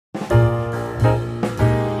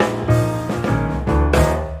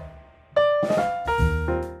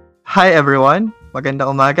Hi everyone!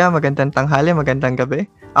 Magandang umaga, magandang tanghali, magandang gabi.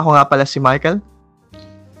 Ako nga pala si Michael.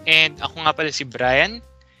 And ako nga pala si Brian.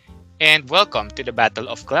 And welcome to the Battle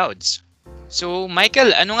of Clouds. So,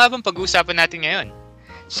 Michael, ano nga bang pag-uusapan natin ngayon?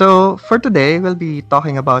 So, for today, we'll be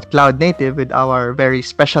talking about Cloud Native with our very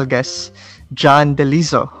special guest, John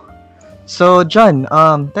Delizo. So, John,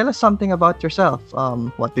 tell us something about yourself.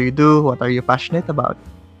 What do you do? What are you passionate about?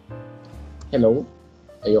 Hello.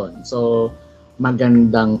 Ayun. So,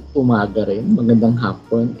 magandang umaga rin, magandang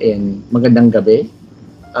hapon, and magandang gabi.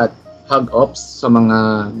 At hug-ups sa mga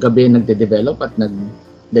gabi nagde-develop at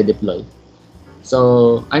nagde-deploy.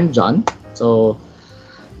 So, I'm John. So,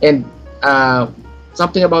 and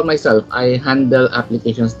something about myself, I handle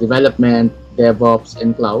applications development, DevOps,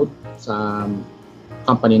 and cloud sa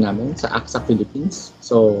company namin, sa Axa Philippines.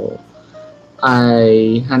 So,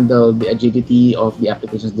 I handle the agility of the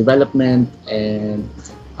applications development and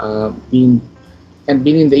been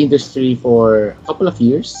in the industry for a couple of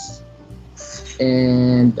years.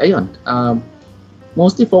 And ayun,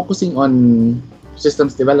 mostly focusing on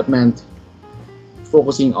systems development,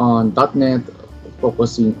 focusing on .NET,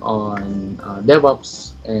 focusing on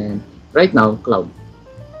DevOps, and right now, cloud.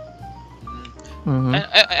 Mm-hmm.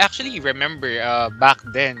 I actually remember back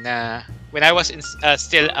then when I was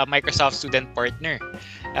still a Microsoft student partner,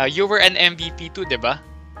 you were an MVP too, diba,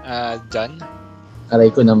 John? Aray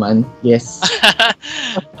ko naman, yes.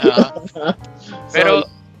 Pero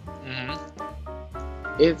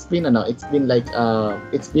it's been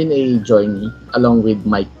a journey along with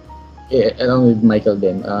Michael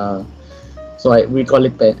then. So we called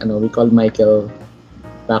Michael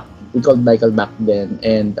back then,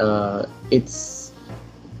 and it's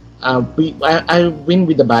I win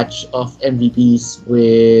with the batch of MVPs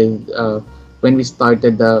with when we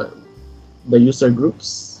started the user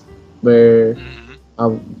groups where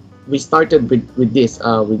we started with this.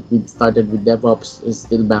 We started with DevOps. Is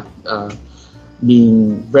still back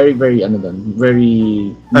being very very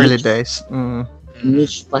very early days.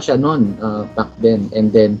 Niche pa siya noon back then, and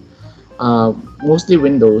then mostly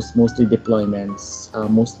Windows, mostly deployments,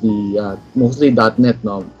 mostly .NET,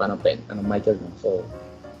 no, Michael, no. So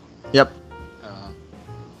yep.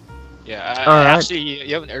 Actually,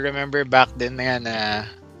 I remember back then na yan,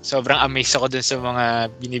 sobrang amazed ako dun sa mga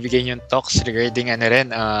binibigay niyong talks regarding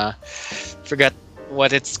forgot what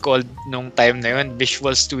it's called nung time na yun,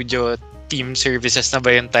 Visual Studio Team Services na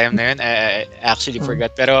ba yung time na yun? I actually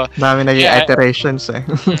forgot, pero dami naging iterations eh.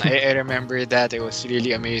 I remember that. It was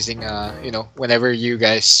really amazing, whenever you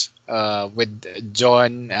guys with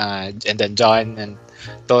John and then John and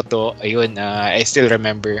Toto, ayun, I still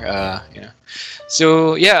remember,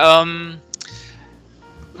 So yeah,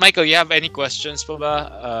 Michael, you have any questions pa ba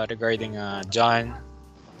regarding John?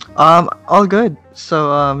 All good. So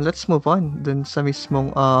let's move on dun sa mismong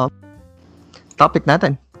topic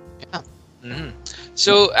natin. Yeah. Mm-hmm.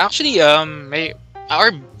 So actually,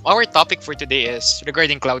 our topic for today is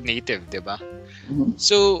regarding cloud native, diba? Mm-hmm.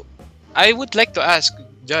 So I would like to ask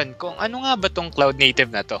John, kung ano nga ba tong cloud native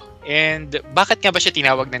na to, and bakit nga ba siya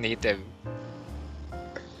tinawag na native?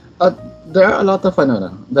 There are a lot of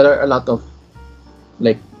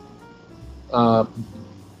like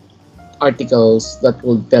articles that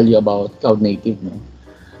will tell you about cloud native. No?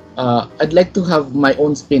 I'd like to have my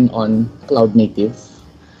own spin on cloud native.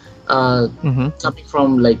 Coming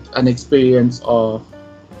from like an experience of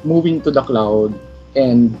moving to the cloud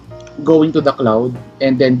and going to the cloud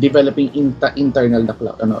and then developing internal the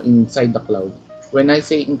cloud, inside the cloud. When I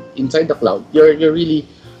say inside the cloud, you're really,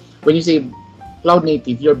 when you say cloud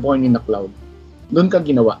native, you're born in the cloud. Doon ka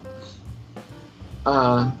ginawa.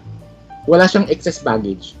 Wala siyang excess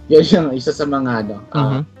baggage. Yan siyang isa sa mga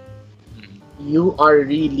you are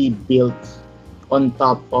really built on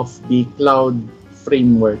top of the cloud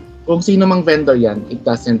framework. Kung sino mang vendor yan, it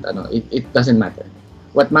doesn't matter.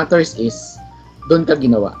 What matters is doon ka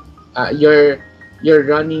ginawa. You're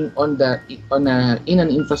running in an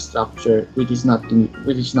infrastructure which is not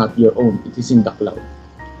your own. It is in the cloud.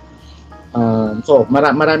 So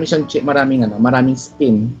maraming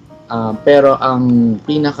spin. Pero ang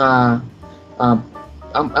pinaka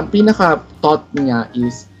thought niya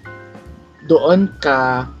is doon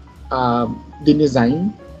ka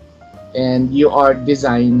dinesign, and you are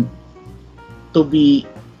designed to be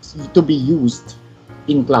used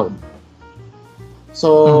in cloud.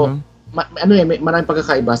 So maraming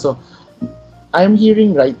pagkakaiba. So I'm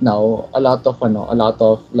hearing right now a lot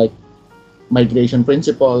of like migration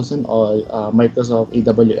principles and all. Microsoft,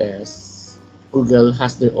 AWS, Google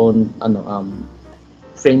has their own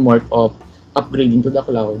framework of upgrading to the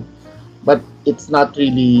cloud, but it's not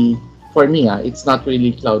really, for me, it's not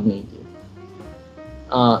really cloud native.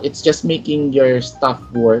 It's just making your stuff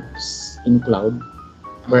works in cloud.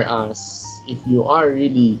 Whereas if you are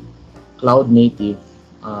really cloud native,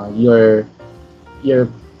 you're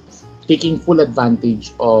taking full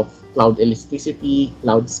advantage of cloud elasticity,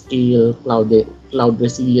 cloud scale, cloud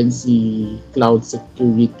resiliency, cloud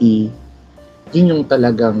security. Yun yung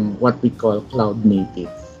talagang what we call cloud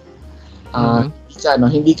native.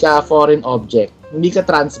 Hindi ka foreign object, hindi ka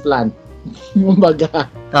transplant. Kumbaga.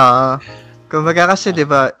 Kumbaga kasi 'di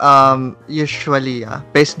ba, usually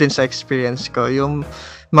based din sa experience ko, yung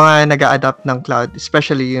mga nag-a-adapt ng cloud,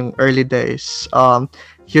 especially yung early days,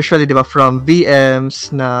 usually 'di ba from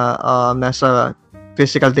VMs na nasa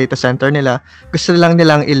physical data center nila, gusto lang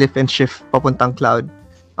nilang i-lift and shift papuntang cloud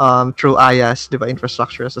through IaaS, 'di ba,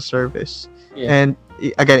 infrastructure as a service. Yeah. And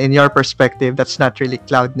again, in your perspective, that's not really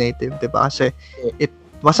cloud native, 'di ba? Kasi it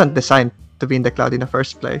wasn't designed to be in the cloud in the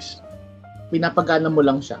first place. Pinapagana mo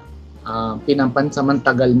lang siya.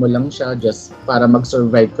 Pinampansamantagal mo lang siya just para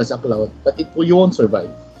mag-survive ka sa cloud, but you won't survive.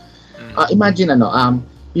 Imagine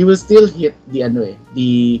you will still hit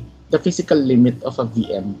the physical limit of a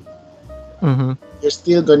VM. You're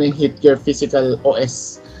still gonna hit your physical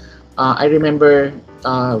OS. I remember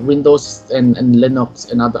Windows and Linux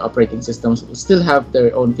and other operating systems still have their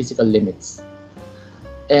own physical limits,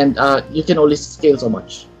 and you can only scale so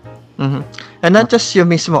much. And not just yung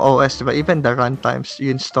mismo OS, but even the runtimes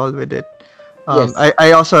you install with it. Yes.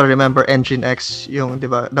 I also remember Nginx, yung, di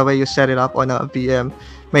ba, the way you set it up on a VM,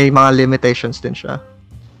 may mga limitations din siya.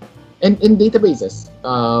 And in databases,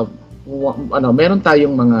 meron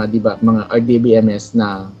tayong mga, di ba, mga RDBMS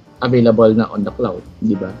na available na on the cloud,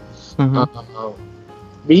 di ba?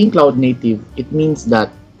 Being cloud native, it means that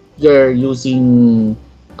you're using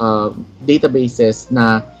databases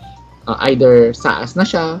na either SaaS na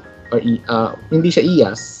siya or hindi siya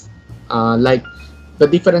IaaS. Like the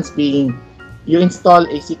difference being you install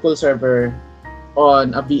a SQL server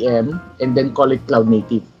on a VM and then call it cloud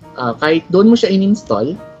native. Kahit doon mo siya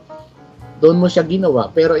in-install, doon mo siya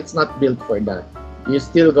ginawa, pero it's not built for that. You're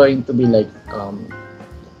still going to be like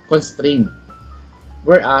constrained.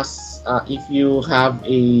 Whereas if you have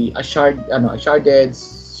a sharded,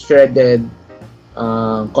 shredded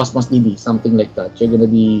Cosmos DB, something like that, you're gonna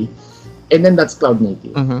be, and then that's cloud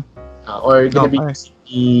native. Or gonna be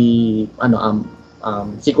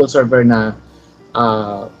SQL server na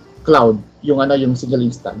cloud, yung single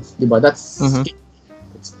instance, di ba? That's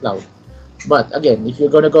it's cloud. But again, if you're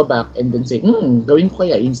gonna go back and then say, gawin ko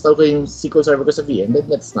kaya, install ko yung SQL server ko sa VM, then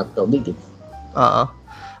that's not cloud native.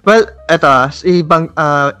 Well, eto,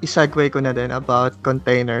 i-segue ko na din about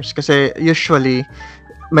containers kasi usually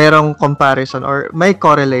mayroong comparison or may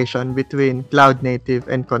correlation between cloud native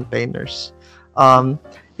and containers.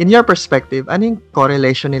 In your perspective, ano yung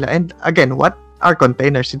correlation nila? And again, what are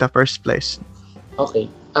containers in the first place? Okay.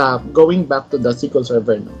 Going back to the SQL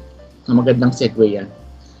server, magandang segue yan.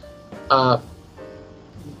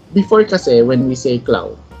 Before kasi, when we say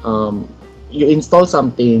cloud, you install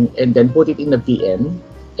something and then put it in a VM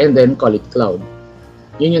and then call it cloud.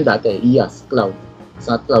 Yun yung dati, IaaS, cloud. It's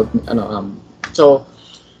not cloud, So,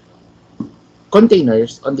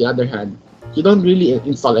 containers, on the other hand, you don't really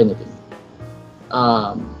install anything.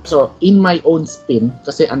 So in my own spin,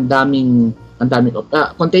 kasi ang daming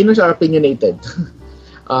containers are opinionated.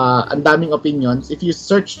 Ang daming opinions. If you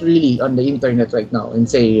search really on the internet right now and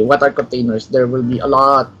say what are containers, there will be a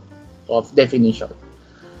lot of definition.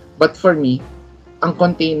 But for me, ang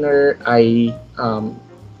container ay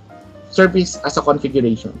service as a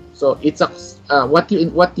configuration. So it's what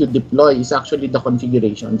you deploy is actually the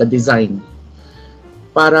configuration, the design.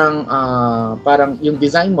 Parang yung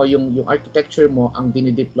design mo, yung architecture mo ang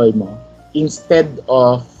dinideploy mo instead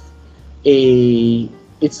of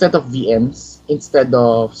VMs, instead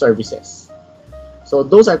of services. So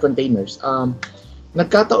those are containers.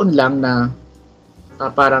 Nagkataon lang na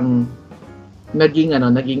parang naging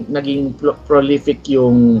prolific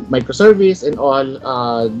yung microservice and all.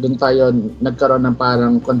 Doon tayo nagkaroon ng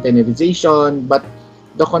parang containerization, but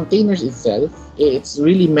the containers itself, it's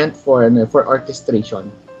really meant for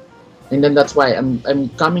orchestration. And then that's why I'm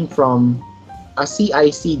coming from a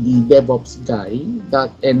CI/CD DevOps guy,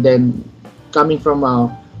 and then coming from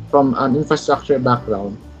an infrastructure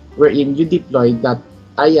background wherein you deploy that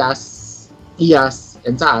IaaS,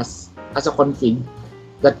 and SaaS as a config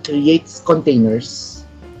that creates containers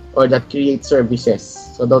or that creates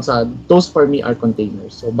services. So those for me are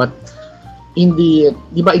containers. So but in the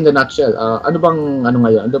nutshell, ano bang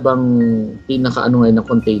pinaka ngayon ng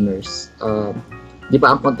containers? Di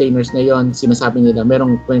ba ang containers ngayon, sinasabi nila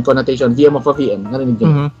merong connotation VM of a VM, narinig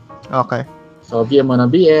niyo? Okay. So VM on a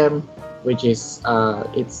VM, which is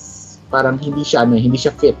it's parang hindi siya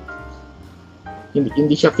fit.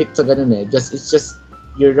 Hindi siya fit sa ganun eh. It's just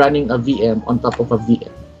you're running a VM on top of a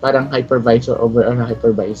VM. Parang hypervisor over a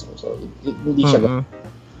hypervisor. So hindi siya ganun.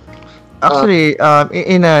 Actually,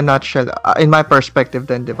 in a nutshell, in my perspective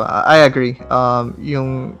then, di ba, I agree.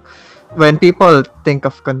 When people think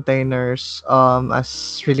of containers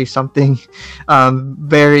as really something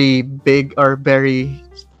very big or very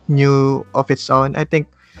new of its own, I think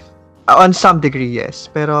on some degree, yes.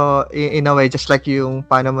 Pero in a way, just like yung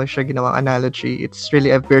paano mo siya ginawang analogy, it's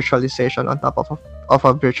really a virtualization on top of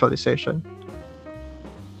a virtualization.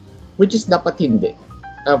 Which is dapat hindi.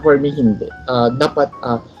 For me, hindi. Dapat,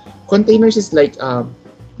 containers is like,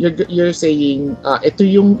 you're saying, ito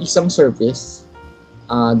yung isang service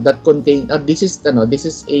that contain, this is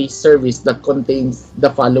a service that contains the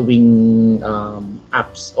following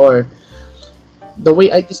apps, or the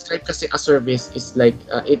way I describe kasi a service is like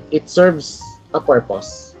it serves a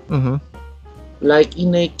purpose. Mm-hmm. Like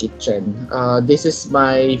in a kitchen, this is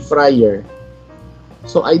my fryer.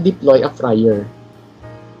 So I deploy a fryer.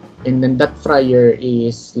 And then that fryer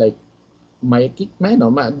is like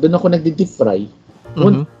doon ako nagdi-deep fry.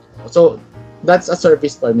 Mm-hmm. So that's a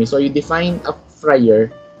service for me. So you define a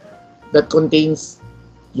fryer that contains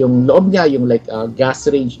yung loob niya, yung like gas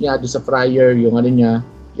range niya doon sa fryer, yung ano niya,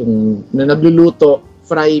 yung na nagluluto,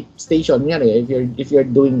 fry station niya eh. If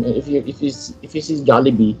you see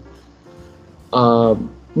Jollibee,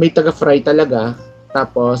 may taga-fry talaga,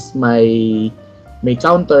 tapos may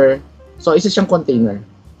counter. So isa siyang container.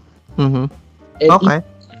 Mm-hmm. And okay.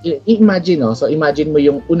 Imagine mo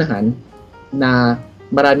yung unahan na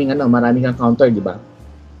maraming kang counter, di ba?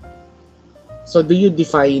 So do you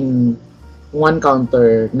define one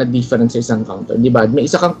counter na different sa isang counter, di ba? May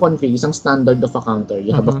isa kang config, isang standard of a counter.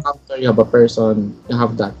 You have a counter, you have a person, you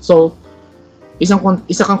have that. So, isa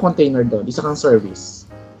kang container doon, isa kang service.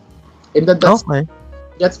 And that's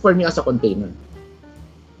for me as a container.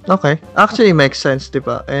 Okay. Actually, makes sense, di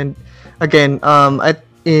ba? And again,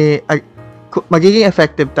 magiging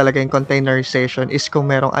effective talaga yung containerization is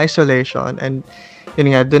kung merong isolation, and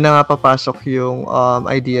yun nga, doon na nga papasok yung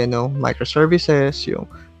idea ng microservices, yung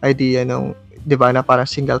idea ng, di ba, na parang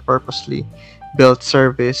single-purposely built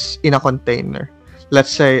service in a container.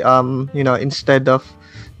 Let's say, instead of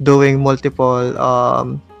doing multiple,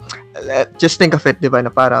 just think of it, di ba,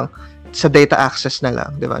 na parang sa data access na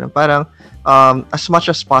lang, di ba, na parang as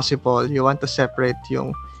much as possible, you want to separate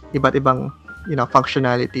yung iba't ibang,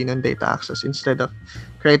 functionality ng data access instead of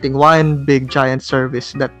creating one big giant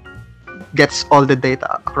service that gets all the data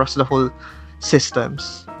across the whole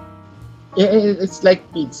systems. Yeah, it's like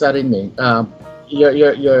pizza rin eh.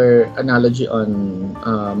 Your analogy on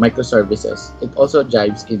microservices, it also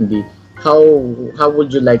jives in the how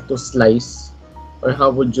would you like to slice, or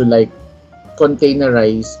how would you like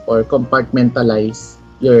containerize or compartmentalize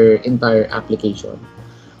your entire application.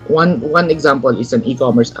 One example is an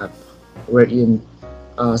e-commerce app wherein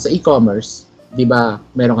sa e-commerce, di ba,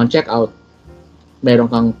 meron kang checkout, meron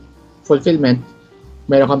kang fulfillment,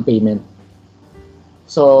 meron kang payment.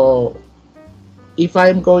 So, if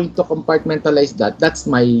I'm going to compartmentalize that, that's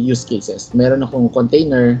my use cases. Meron akong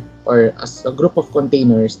container or as a group of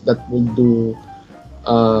containers that will do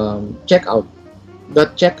checkout.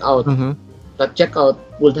 That checkout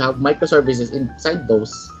would have microservices inside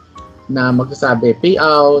those na magsasabi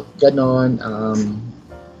payout, ganon,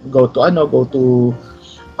 go to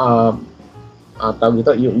tawag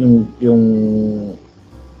ito, yung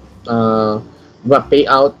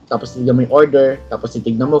payout, tapos tignan mo yung order, tapos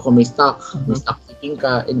titignan mo kung may stock keeping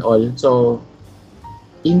ka and all. So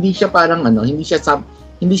hindi siya parang hindi siya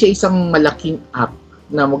isang malaking app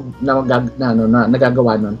na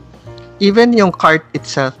nagagawa nun. Even yung cart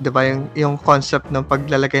itself, 'di ba, yung concept ng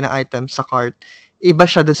paglalagay ng items sa cart, iba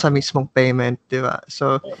siya dun sa mismong payment, 'di ba?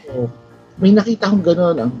 So may nakita akong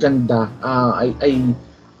gano'n, ang ganda.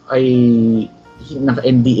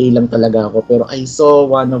 Naka-NDA lang talaga ako, pero I saw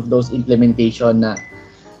one of those implementation na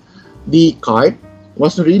the cart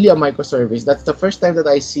was really a microservice. That's the first time that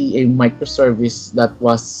I see a microservice that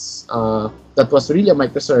was really a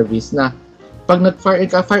microservice na pag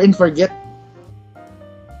fire and forget.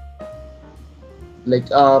 Like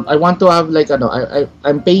I want to have like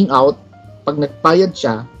I'm paying out, pag nagbayad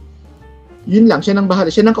siya, yun lang, siya nang bahala,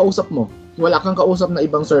 siya nang kausap mo. Wala kang kausap na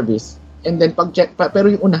ibang service. And then pag check pero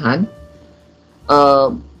yung unahan,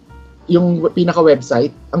 yung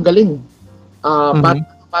pinaka-website, ang galing.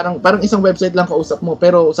 Parang isang website lang kausap mo,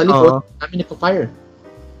 pero sa likod, kami nagpa-fire.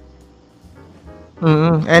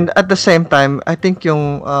 And at the same time, I think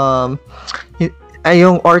yung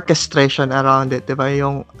orchestration around it, diba?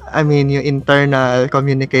 Yung internal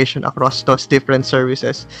communication across those different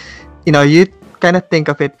services you kind of think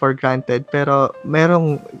of it for granted, pero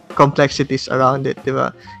merong complexities around it, di ba?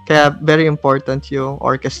 Kaya very important yung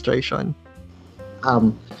orchestration. Kaya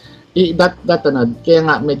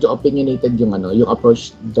nga medyo opinionated yung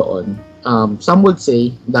approach doon. Some would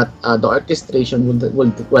say that the orchestration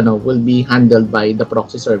will be handled by the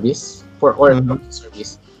proxy service proxy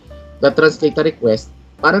service. The translator request,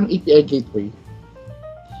 parang API gateway.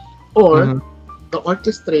 Or the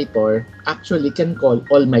orchestrator actually can call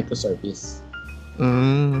all microservice.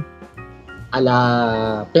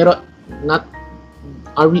 Pero not,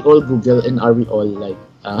 are we all Google and are we all like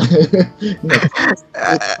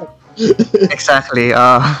Exactly.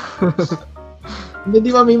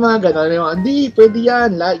 Hindi ba may mga gano'n? Hindi, pwede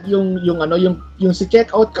yan. Yung si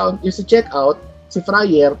checkout count, yung si checkout, si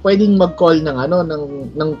Fryer, pwedeng mag-call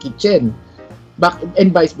ng kitchen.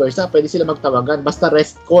 And vice versa, pwede sila magtawagan. Basta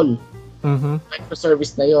REST call.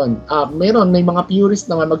 Microservice na yon. May mga purists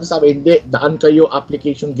naman magsasabi, hindi, daan kayo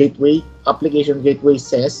application gateway. Application gateway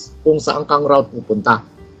says kung saan kang route pupunta.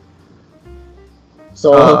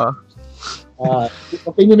 So,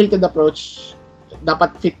 opinionated approach,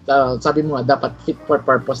 dapat fit, sabi mo nga, dapat fit for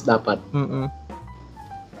purpose dapat.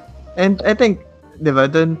 And I think, di ba,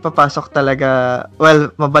 dun papasok talaga,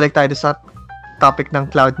 well, mabalik tayo sa topic ng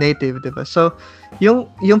cloud native, di ba? So, yung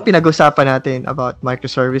pinag-usapan natin about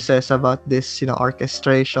microservices, about this,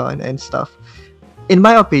 orchestration and stuff, in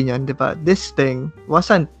my opinion, di ba, this thing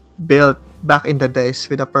wasn't built back in the days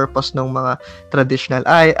with a purpose ng mga traditional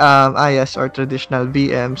IaaS or traditional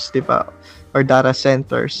VMs, di ba, or data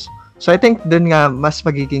centers. So I think dun nga mas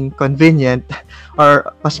magiging convenient or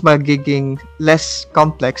mas magiging less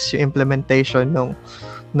complex yung implementation ng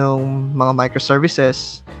mga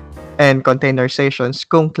microservices and containerizations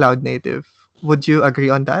kung cloud native. Would you agree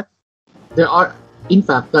on that? In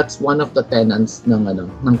fact, that's one of the tenets ng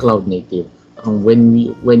cloud native. When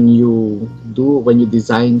you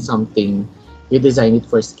design something, you design it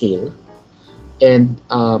for scale. And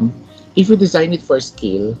if you design it for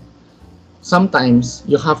scale, sometimes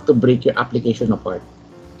you have to break your application apart.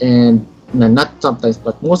 And not sometimes,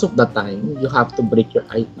 but most of the time, you have to break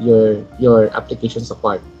your applications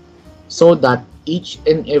apart so that each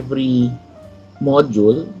and every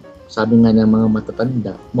module, sabi nga ng mga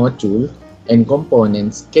matatanda, module and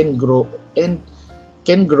components can grow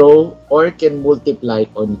or can multiply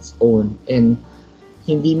on its own. And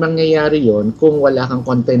hindi mangyayari yon kung wala kang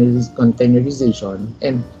containerization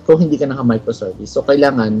and kung hindi ka naka-microservice. So,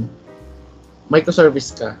 kailangan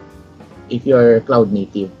microservice ka if you're cloud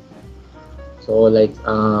native. So, right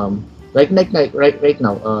now,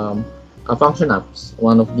 function apps,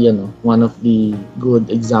 one of the good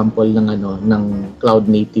example ng cloud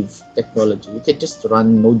native technology. You can just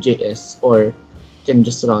run Node.js or you can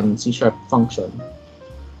just run C# function.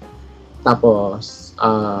 Tapos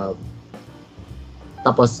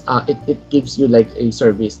it gives you like a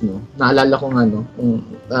service, no. Naalala ko nga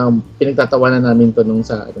pinagtatawanan namin to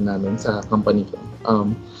sa company ko.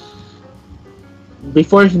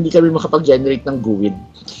 Before hindi kami makapag-generate ng GUID.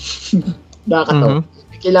 Nakakatawa.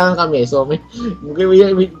 Kailangan kami. So, may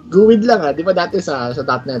GUID lang, di ba dati sa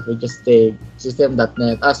 .NET, we just take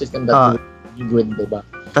system.NET, GUID, di ba?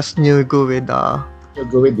 Tas new GUID, New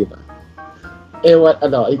GUID, di ba?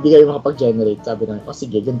 Hindi kayo makapag-generate. Sabi namin,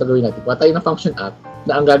 sige, ganito gawin natin. Kuha tayo ng function app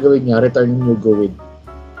na ang gagawin niya, return new GUID.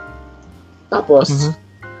 Tapos,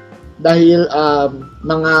 dahil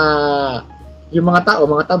yung mga tao,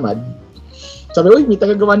 mga tamad, sabi, may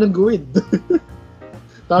tagagawa ng GUID.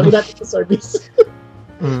 Tawagin natin sa service.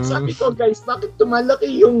 Sabi ko, guys, bakit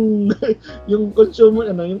tumalaki yung consumo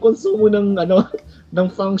ng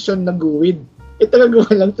function ng GUID? Tagagawa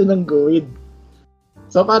lang to ng GUID.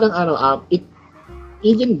 So parang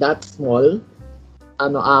even that small,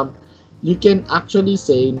 you can actually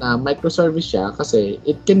say na microservice siya kasi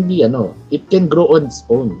it can grow on its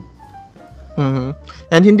own.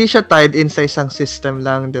 And hindi siya tied in sa isang system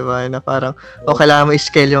lang, di ba? Na parang, kailangan mo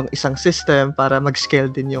i-scale yung isang system para mag-scale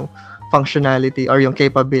din yung functionality or yung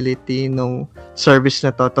capability ng service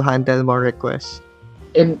na to handle more requests.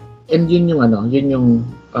 And yun yung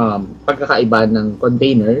pagkakaiba ng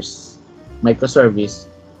containers,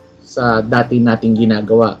 microservice, sa dati nating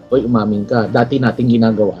ginagawa. Umamin ka, dati nating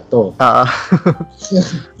ginagawa to.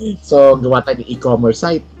 So, gawa tayo ng e-commerce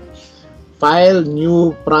site. File,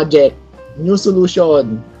 new project, new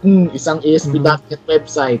solution, isang ASP.NET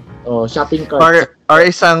website, shopping cart. Or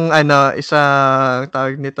isang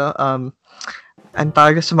tawag nito, ang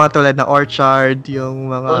tawag sa mga tulad na Orchard, yung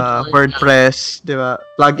mga WordPress, di ba?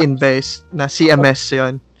 Plugin based na CMS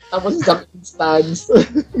yon. Tapos isang instance.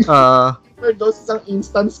 For those isang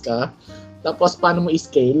instance ka, tapos paano mo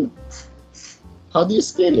i-scale? How do you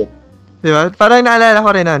scale it? Di ba? Parang naalala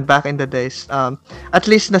ko rin nun, back in the days, at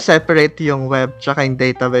least na-separate yung web tsaka yung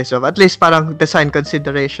database. So, at least parang design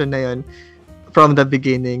consideration na yun from the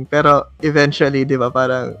beginning. Pero eventually, di ba,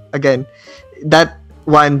 parang, again, that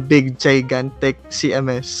one big gigantic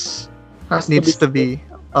CMS Has needs to be,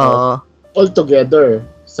 all together,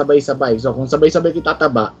 sabay-sabay. So kung sabay-sabay kita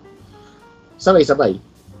taba, sabay-sabay.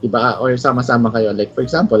 Diba? Or sama-sama kayo. Like for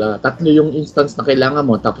example, tatlo yung instance na kailangan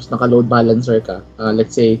mo tapos naka-load balancer ka.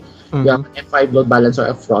 Let's say, you have an F5 load balancer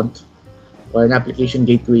up front or an application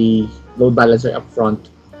gateway load balancer up front.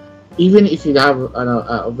 Even if you have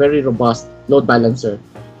a very robust load balancer,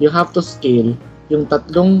 you have to scale yung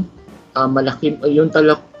tatlong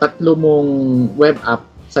tatlo mong web app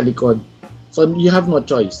sa likod. So you have no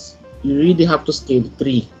choice. You really have to scale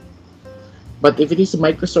 3. But if it is a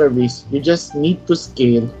microservice, you just need to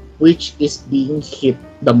scale which is being hit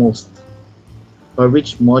the most, or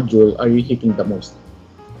which module are you hitting the most.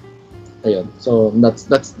 Ayun. So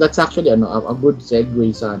that's actually a good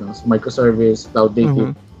segue sa microservice, cloud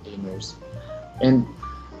native containers. And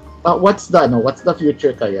what's the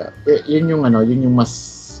future kaya? Yun yung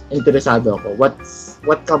mas interesado ako.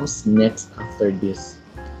 What comes next after this?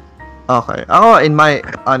 Okay. Ako, in my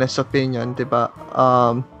honest opinion, diba,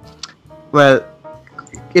 well,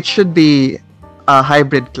 it should be a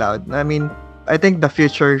hybrid cloud. I mean, I think the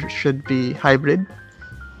future should be hybrid,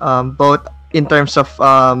 both in terms of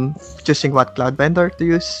choosing what cloud vendor to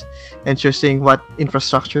use and choosing what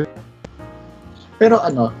infrastructure. Pero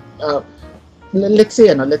let's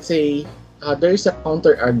say there is a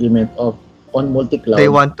counter argument on multi-cloud. They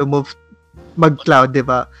want to move mag-cloud,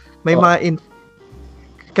 diba? May mga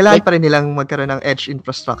kailangan pa rin nilang magkaroon ng edge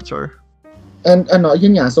infrastructure. And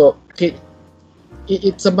yun nga, so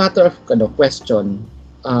it's a matter of question.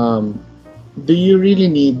 Do you really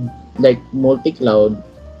need like multi-cloud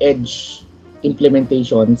edge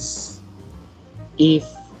implementations if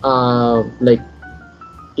ang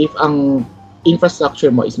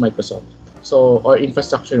infrastructure mo is Microsoft, so or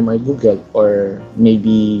infrastructure mo ay Google or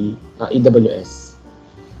maybe AWS?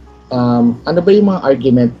 Ano ba yung mga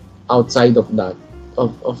argument outside of that?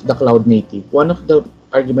 Of the cloud native. One of the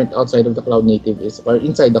argument outside of the cloud native is, or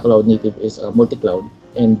inside the cloud native is multi-cloud.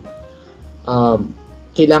 And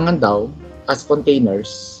kailangan daw, as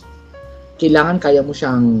containers, kailangan kaya mo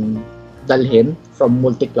siyang dalhin from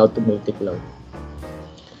multi-cloud to multi-cloud.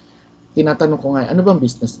 Tinatanong ko nga, ano bang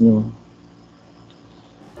business nyo?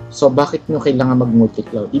 So, bakit nyo kailangan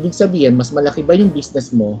mag-multi-cloud? Ibig sabihin, mas malaki ba yung business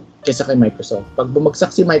mo kaysa kay Microsoft? Pag bumagsak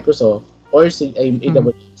si Microsoft or si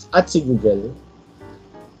AWS at si Google,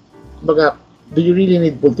 baga, do you really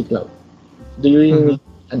need multi-cloud? Do you really need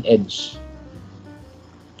an edge?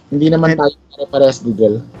 Hindi naman tayo parehas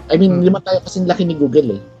Google. I mean, hindi naman tayo kasing laki ni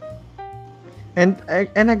Google eh. And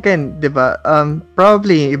again, 'di ba?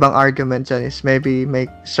 Probably ibang argument dyan is maybe make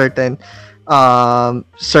certain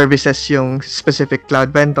services yung specific cloud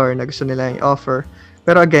vendor na gusto nila i-offer.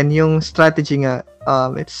 Pero again, yung strategy nga,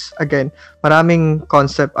 it's again, maraming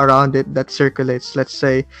concept around it that circulates. Let's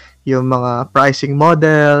say, yung mga pricing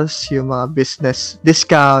models, yung mga business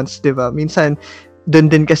discounts, di ba? Minsan, dun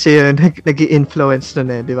din kasi yun nag-i-influence dun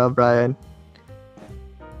di ba, Brian?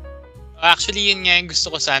 Actually, yun nga yung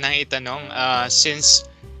gusto ko sanang itanong. Since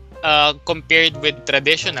compared with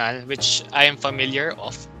traditional, which I am familiar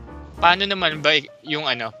of, paano naman ba yung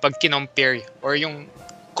pag kinompare or yung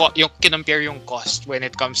kinompare yung cost when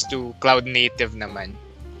it comes to cloud native naman?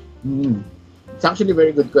 It's actually a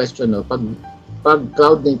very good question. No? Pag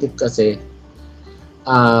cloud native kasi,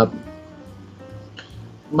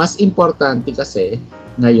 mas importante kasi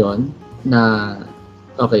ngayon na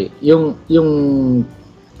yung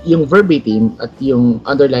verbatim at yung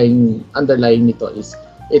underlying nito is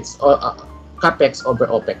it's capex over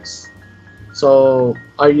opex. So,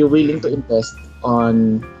 are you willing to invest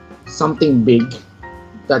on something big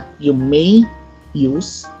that you may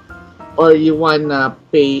use, or you wanna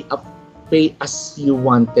pay as you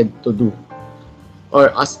wanted to do,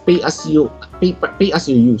 or pay as you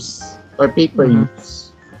use, or pay per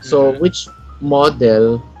use? So, which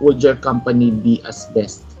model would your company be as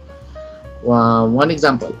best? One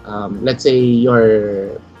example, let's say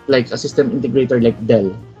you're like a system integrator like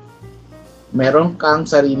Dell. Meron kang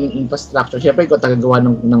sariling infrastructure. Siyempre, ikaw tagagawa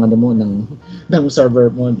ng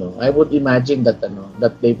server mo, no? I would imagine that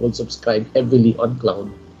they would subscribe heavily on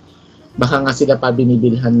cloud. Baka nga sila pa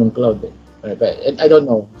binibilhan ng cloud. And I don't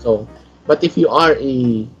know. So, but if you are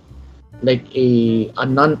a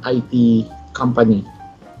non-IT company,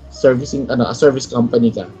 servicing a service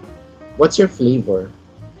company ka, what's your flavor?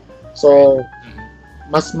 So,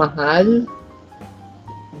 mas mahal,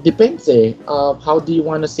 depends how do you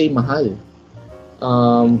want to say mahal?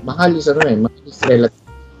 Mahal is mahal is relative.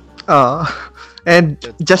 Oh. And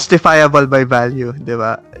justifiable by value, di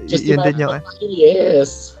ba? Yun din yung...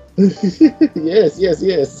 Yes.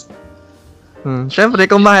 yes. Syempre,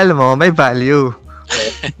 kung mahal mo, may value.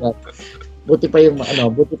 Buti pa yung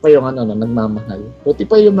nagmamahal. Buti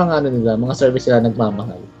pa yung mga nila, mga service nila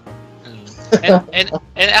nagmamahal. And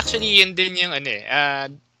actually yun din yung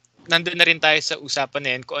nandun na rin tayo sa usapan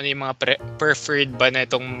na yun kung ano yung mga preferred ba na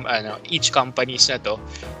itong each companies na to.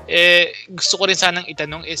 Gusto ko rin sanang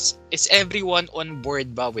itanong is everyone on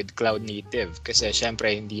board ba with cloud native? Kasi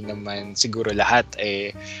syempre hindi naman siguro lahat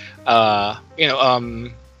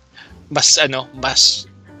mas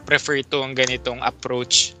prefer tong ganitong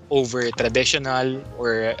approach over traditional,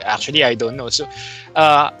 or actually I don't know. So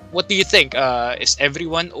what do you think? Is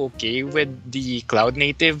everyone okay with the cloud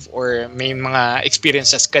native, or may mga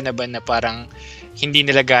experiences ka na ba na parang hindi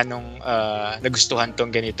nila ganong nagustuhan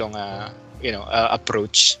tong ganitong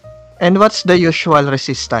approach? And what's the usual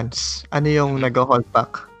resistance? Ano yung nag-hold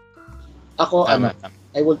back? Ako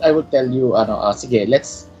I will tell you sige,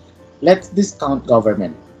 let's discount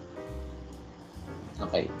government.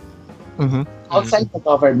 Okay. Mm-hmm. Outside the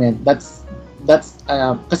government, that's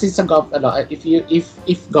kasi sa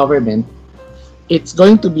if government, it's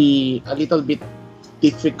going to be a little bit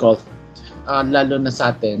difficult, lalo na sa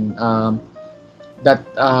atin,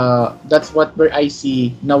 that's where I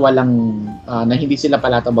see na na hindi sila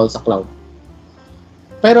palatable sa cloud.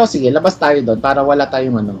 Pero sige, labas tayo doon para wala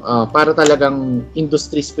tayong para talagang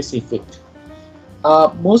industry specific.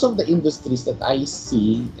 Most of the industries that I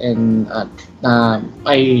see and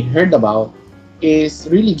I heard about is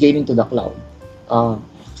really gaining to the cloud.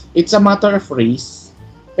 It's a matter of race,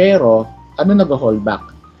 pero nag-hold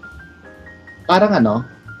back? Parang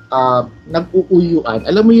nag-uuyuan.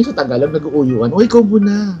 Alam mo yung sa Tagalog, nag-uuyuan. O, ikaw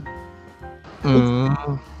muna.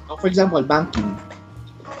 For example, banking.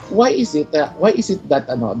 Why is it that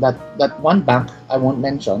one bank, I won't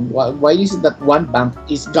mention, why is it that one bank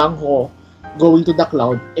is gung-ho going to the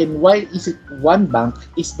cloud, and why is it one bank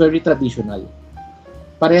is very traditional?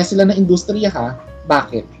 Pareha sila na industriya ha.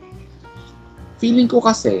 Bakit? Feeling ko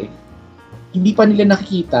kasi hindi pa nila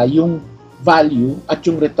nakikita yung value at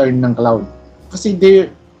yung return ng cloud. Kasi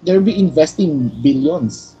they'll be investing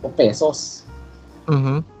billions of pesos.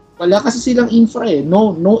 Mm-hmm. Wala kasi silang infra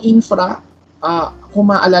No infra.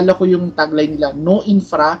 Kung maalala ko yung tagline nila, no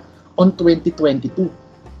infra on 2022.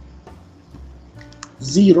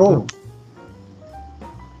 Zero.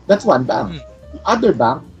 That's one bank. The other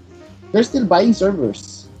bank, they're still buying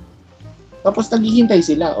servers. Tapos naghihintay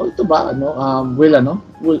sila. Oh, ito ba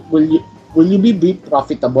will you be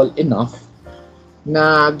profitable enough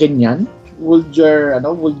na ganyan? Would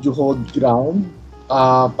you hold ground?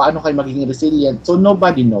 Paano kayo magiging resilient? So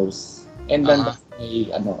nobody knows. And then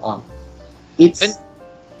it's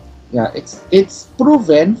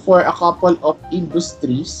proven for a couple of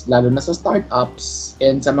industries, lalo na sa startups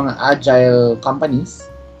and sa mga agile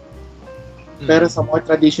companies. Pero sa more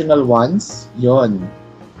traditional ones, yon.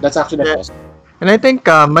 That's actually the best. And I think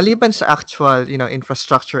maliban sa actual,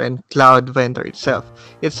 infrastructure and cloud vendor itself,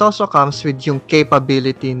 it also comes with yung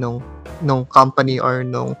capability nung company or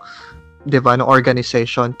nung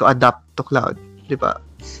organization to adapt to cloud, 'di ba?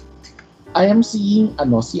 I am seeing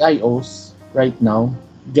CIOs right now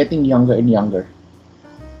getting younger and younger.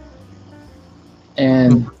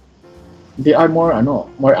 And they are more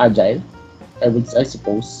agile, I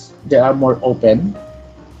suppose. They are more open.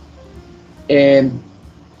 And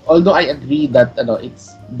although I agree that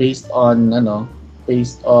it's based on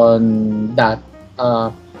that,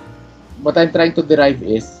 what I'm trying to derive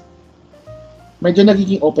is medyo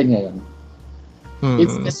nagiging open ngayon.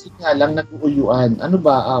 It's kasi nga lang nag-uuyuan. Ano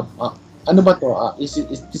ba to? Is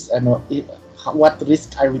this what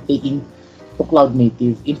risk are we taking to cloud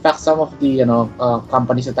native? In fact, some of the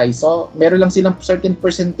companies that I saw, meron lang silang certain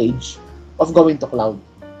percentage of going to cloud.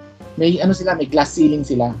 May may glass ceiling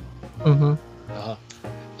sila. Mm-hmm.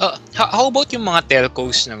 How about yung mga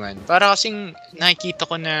telcos naman? Para kasing nakikita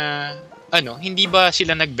ko na hindi ba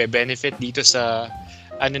sila nagbe-benefit dito sa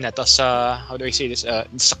sa how do I say this,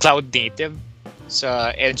 sa cloud native,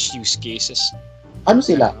 sa edge use cases?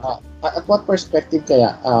 Sila? At what perspective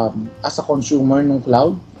kaya? As a consumer ng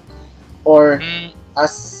cloud? Or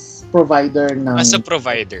as provider ng... As a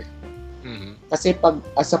provider. Mm-hmm. Kasi pag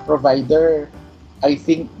as a provider, I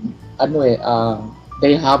think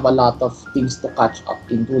they have a lot of things to catch up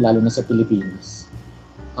into, lalo na sa Pilipinas.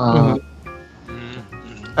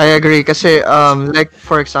 I agree kasi like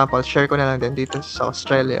for example, share ko na lang din dito sa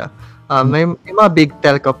Australia. May mga big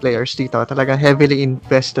telco players dito, talagang heavily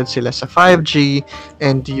invested sila sa 5G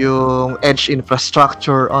and yung edge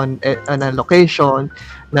infrastructure on a location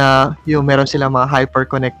na yung meron silang mga hyper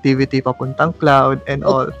connectivity papuntang cloud and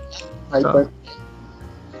all. Hyper.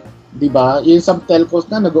 Diba? Yung some telcos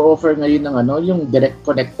na nag-o-offer ngayon ng yung direct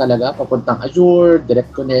connect talaga papuntang Azure,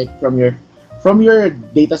 direct connect from your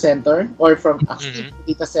data center or from actually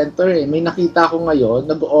data center. May nakita ko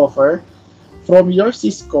ngayon nag-o-offer from your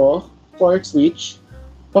Cisco port switch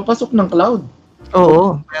papasok ng cloud.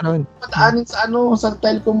 Oo, meron. Padaanin sa sa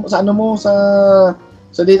telecom, sa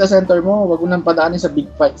sa data center mo, wag mo nang padaanin sa big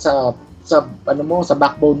fight sa sa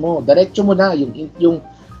backbone mo. Diretso mo na yung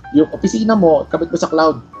opisina mo kabit mo sa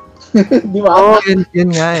cloud. Di ba? Oo,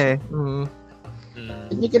 yun nga eh.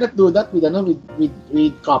 And you cannot do that with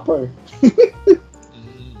copper.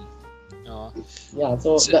 Yeah,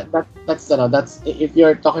 so that's if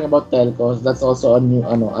you're talking about telcos, that's also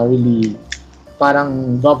a really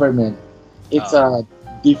parang government. It's a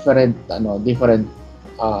different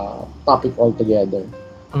topic altogether.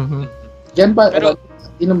 Diyan ba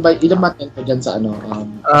ilan ba telco diyan sa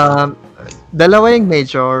dalawa yung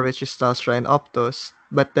major, which is Telstra and Optus,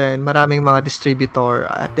 but then maraming mga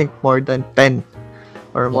distributor, I think more than 10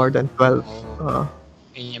 or more than 12.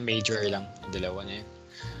 Yung major lang, dalawa na yun.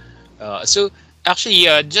 So actually,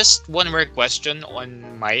 just one more question on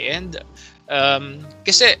my end.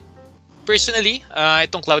 Kasi, personally,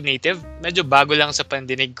 itong cloud native, medyo bago lang sa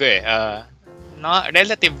pandinig ko eh.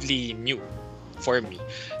 Relatively new for me.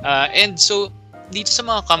 And so, dito sa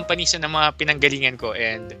mga companies na mga pinanggalingan ko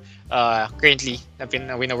and currently, na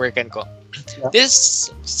winaworkan ko, this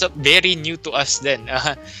is very new to us then.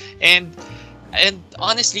 And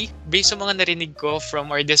honestly, based sa mga narinig ko from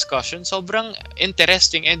our discussion, sobrang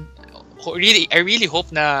interesting and I really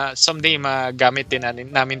hope na someday magamit din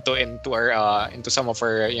namin to into some of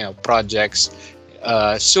our projects.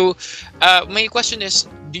 So my question is,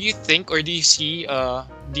 do you think or do you see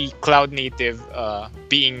the cloud native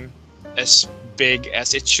being as big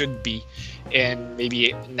as it should be in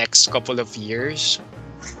maybe next couple of years?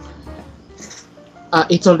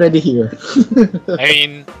 It's already here.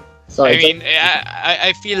 I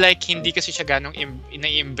feel like hindi kasi siya ganong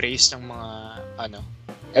ina-embrace ng mga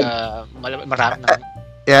marami na.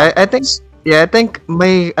 I think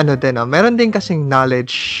may meron din kasing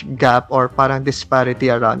knowledge gap or parang disparity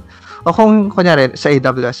around. O kung kunyari sa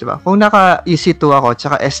AWS, diba? Kung naka EC2 ako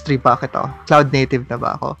tsaka S3 bucket ako, cloud native na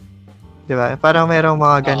ba ako? Diba? Parang merong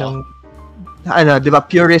mga ganong diba,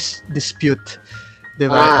 purist dispute.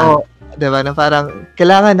 Diba? Diba? Na parang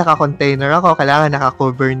kailangan naka-container ako, kailangan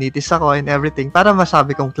naka-Kubernetes ako and everything para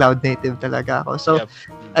masabi kong cloud native talaga ako. So,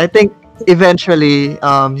 I think eventually,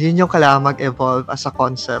 yun yung kailangan mag-evolve as a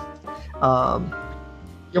concept.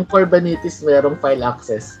 Yung Kubernetes merong file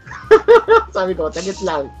access. Sabi ko, saglit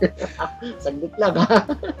lang. Saglit lang ha.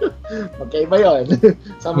 Magkaiba yun.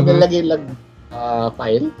 Saan mo nalagay lang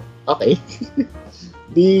file? Okay.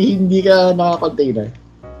 Hindi ka naka-container.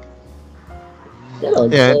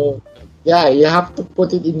 So, yeah, you have to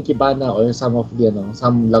put it in Kibana or some of the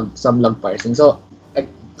some log parsing. So,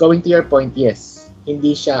 going to your point, yes.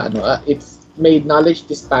 Hindi siya it's made knowledge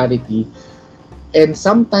disparity, and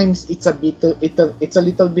sometimes it's a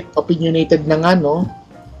little bit opinionated na nga, no?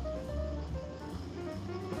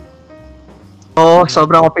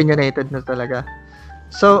 Sobrang opinionated na talaga.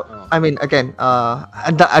 So, I mean, again,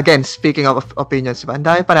 speaking of opinions, ang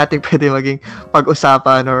dami pa natin pwede maging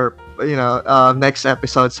pag-usapan or next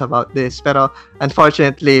episodes about this. Pero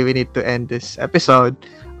unfortunately, we need to end this episode.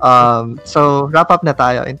 So wrap up na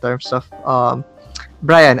tayo in terms of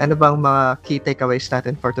Brian, ano bang mga key takeaways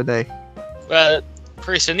natin for today? Well,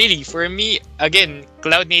 personally, for me, again,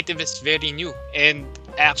 cloud native is very new, and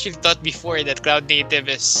I actually thought before that cloud native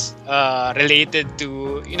is related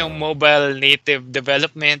to mobile native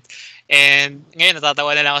development, and ngayon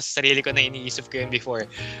natatawa na lang ako sa sarili ko na iniisip ko yun before.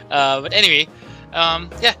 But anyway,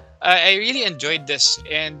 I really enjoyed this,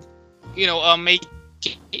 and my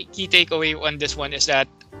key takeaway on this one is that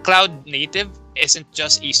cloud native isn't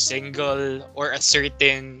just a single or a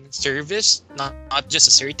certain service, not just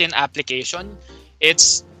a certain application.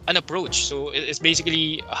 It's an approach. So it's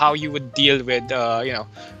basically how you would deal with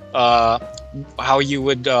how you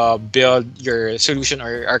would build your solution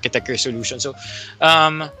or architect your solution. So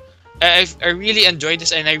I really enjoyed this,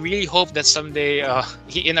 and I really hope that someday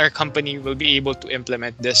in our company we'll be able to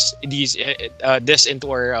implement this into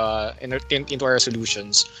our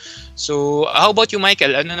solutions. So how about you,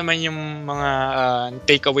 Michael? Ano naman yung mga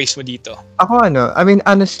takeaways mo dito? Ako I mean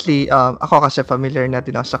honestly, ako kasi familiar na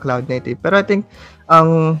din ako sa cloud native, pero I think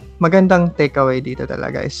ang magandang takeaway dito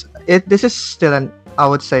talaga is this is still an I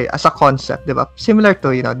would say, as a concept, di ba? Similar to,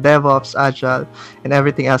 DevOps, Agile, and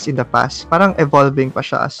everything else in the past. Parang evolving pa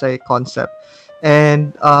siya as a concept.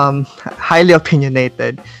 And highly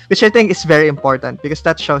opinionated, which I think is very important because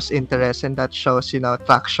that shows interest and that shows,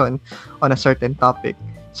 traction on a certain topic.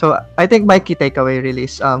 So, I think my key takeaway really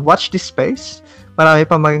is watch this space. Marami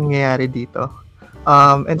pa mangyayari dito.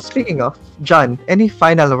 And speaking of, John, any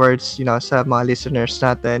final words, sa mga listeners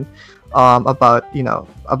natin about,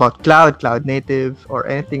 about cloud native, or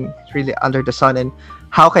anything really under the sun, and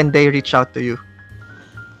how can they reach out to you?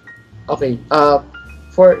 Okay,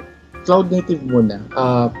 for cloud native muna,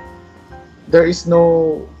 there is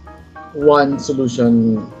no one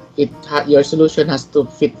solution. Your solution has to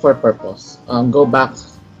fit for purpose. Go back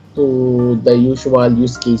to the usual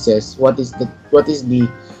use cases. What is the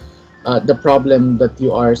problem that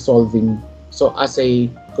you are solving? So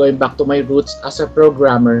going back to my roots as a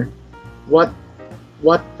programmer, what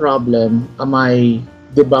problem am I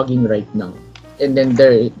debugging right now? And then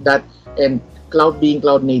and being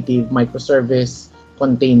cloud native, microservice,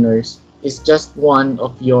 containers is just one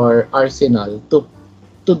of your arsenal to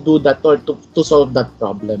do that, or to solve that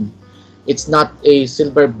problem. It's not a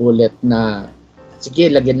silver bullet na sige,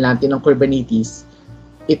 lagyan natin ng Kubernetes,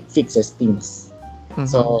 it fixes things. Mhm.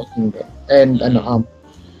 So hindi. And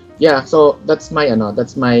yeah, so that's my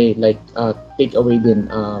takeaway din,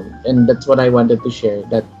 and that's what I wanted to share,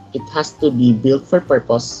 that it has to be built for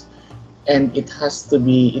purpose, and it has to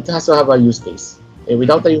have a use case.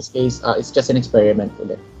 Without a use case, it's just an experiment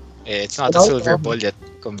ulit. It's not And a silver also, bullet,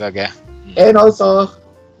 kumbaga. and also,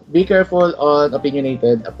 be careful on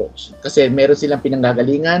opinionated approach. Kasi meron silang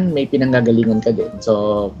pinanggagalingan, may pinanggagalingan ka din.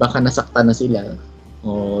 So, baka nasaktan na sila.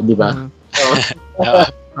 O, di ba? Mhm.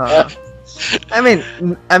 Uh, I mean,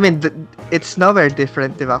 it's nowhere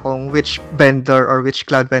different, di ba? Kung which vendor or which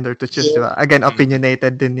cloud vendor to choose, di ba? Again,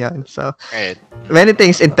 opinionated din yan. So, right. many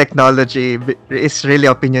things in technology is really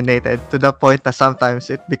opinionated to the point that sometimes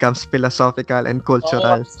it becomes philosophical and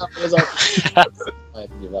cultural.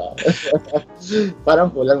 Di ba? Parang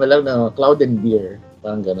kulang na lang na cloud and beer.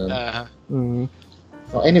 Parang ganun. Mm.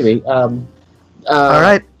 So, anyway, All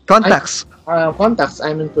right, contacts. contacts,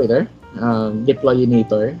 I'm in Twitter,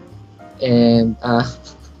 Deployinator, and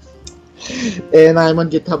and I'm on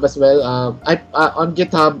GitHub as well. On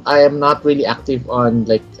GitHub, I am not really active on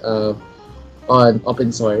on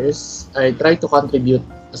open source. I try to contribute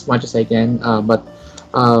as much as I can, but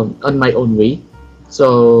on my own way.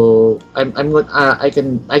 So I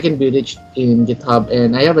can be reached in GitHub,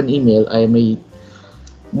 and I have an email. I am a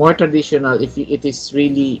more traditional, if it is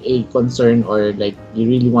really a concern, or like you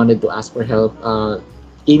really wanted to ask for help,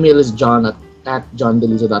 email is john at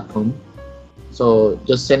johndelizo.com. So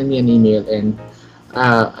just send me an email, and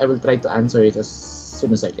I will try to answer it as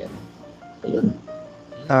soon as I can. Ayun.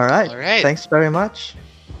 All right. All right. Thanks very much.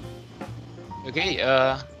 Okay,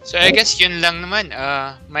 so I guess yun lang naman.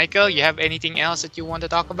 Michael, you have anything else that you want to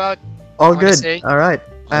talk about? All Wanna good. say? All right.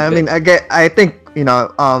 I Okay. mean, I think,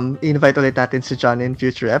 invite ulit natin si John in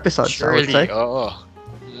future episodes, I would say. Surely, oo.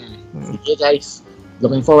 Okay, guys.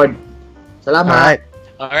 Looking forward. Salamat. All right.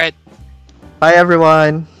 Alright, Bye,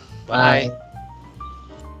 everyone. bye. Bye.